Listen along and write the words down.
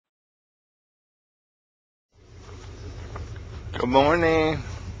Good morning.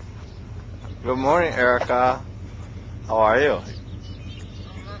 Good morning, Erica. How are you?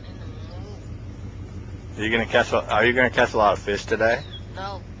 Are you gonna catch a lot of fish today?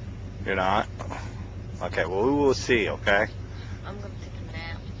 No. You're not? Okay, well we will see, okay? I'm gonna take a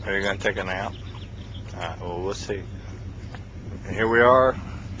nap. Are you gonna take a nap? Alright, well we'll see. And here we are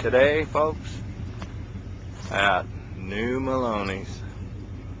today, folks, at New Maloney's.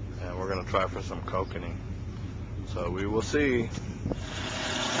 And we're gonna try for some kokanee. So we will see.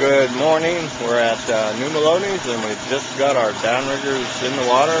 Good morning. We're at New Maloney's and we just got our downriggers in the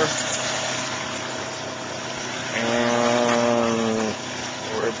water. And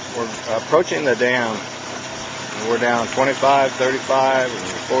we're approaching the dam. We're down 25, 35, and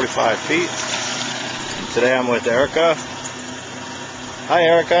 45 feet. Today I'm with Erica. Hi,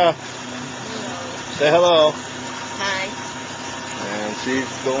 Erica. Hello. Say hello. Hi. And she's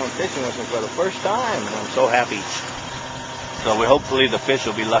going fishing with me for the first time, and I'm so happy. So hopefully the fish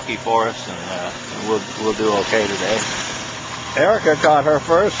will be lucky for us, and we'll do okay today. Erica caught her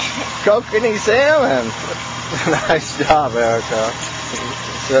first kokanee salmon. Nice job, Erica.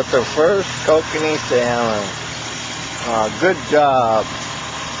 That's her first kokanee salmon. Good job.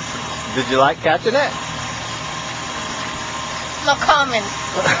 Did you like catching it? No comment.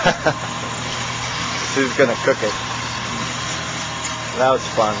 She's gonna cook it. That was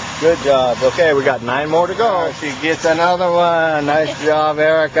fun. Good job. Okay, we got 9 more to go. She gets another one. Nice job,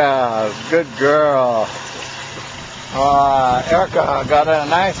 Erica. Good girl. Erica got a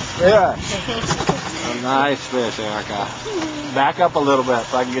nice fish. A nice fish, Erica. Back up a little bit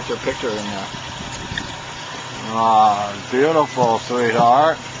so I can get your picture in there. Beautiful,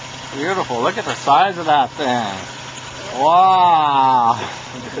 sweetheart. Beautiful. Look at the size of that thing. Wow.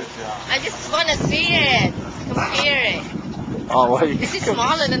 Good job. I just want to see it. Compare it. Oh, well, This is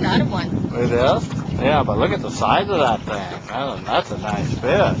smaller than the other one. It is? Yeah, but look at the size of that thing. That's a nice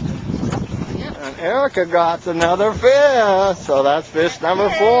fish. Yep. And Erica got another fish. So that's fish number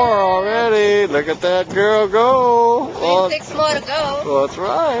 4 already. Look at that girl go. Well, 6 more to go. well, that's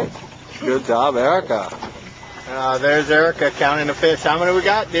right. Good job, Erica. There's Erica counting the fish. How many we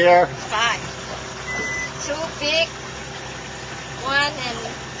got, dear? 5. 2 big. 1 and...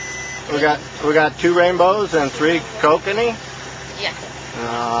 We got 2 rainbows and 3 kokanee.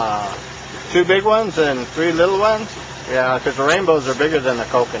 Yeah. 2 big ones and 3 little ones. Yeah, because the rainbows are bigger than the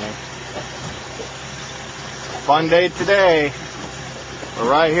kokanee. Fun day today. We're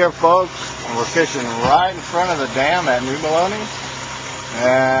right here, folks, and we're fishing right in front of the dam at New Maloney.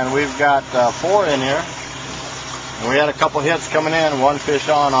 And we've got 4 in here. And we had a couple hits coming in, 1 fish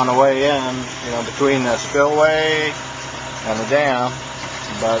on the way in, between the spillway and the dam.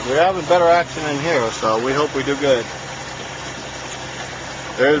 But we're having better action in here, so we hope we do good.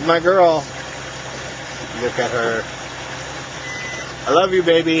 There's my girl. Look at her. I love you,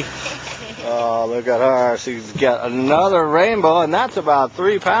 baby. Oh, look at her. She's got another rainbow, and that's about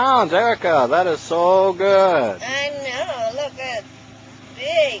 3 pounds, Erica. That is so good. I know. Look at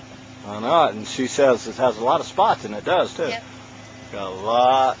big. I know it, and she says it has a lot of spots, and it does, too. Yep. Got a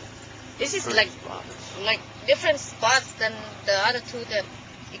lot. This is like different spots than the other 2 that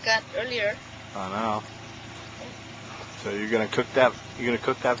you got earlier. I know. So you're gonna cook that? You gonna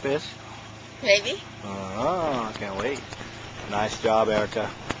cook that fish? Maybe. Oh, I can't wait. Nice job, Erica.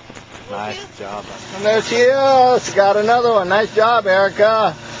 Nice job. And there she is. She got another one. Nice job,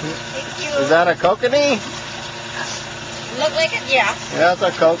 Erica. Thank you. Is that a kokanee? Look like it, yeah. Yeah, that's a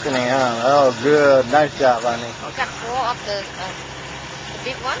kokanee, huh? Oh, good. Nice job, honey. We got 4 of the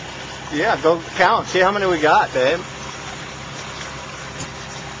big one. Yeah, go count. See how many we got, babe.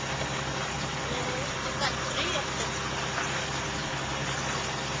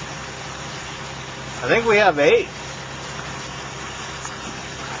 I think we have 8.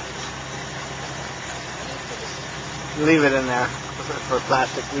 Leave it in there for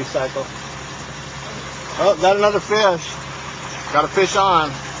plastic recycle. Oh, got another fish. Got a fish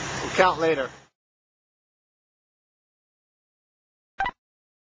on. We'll count later.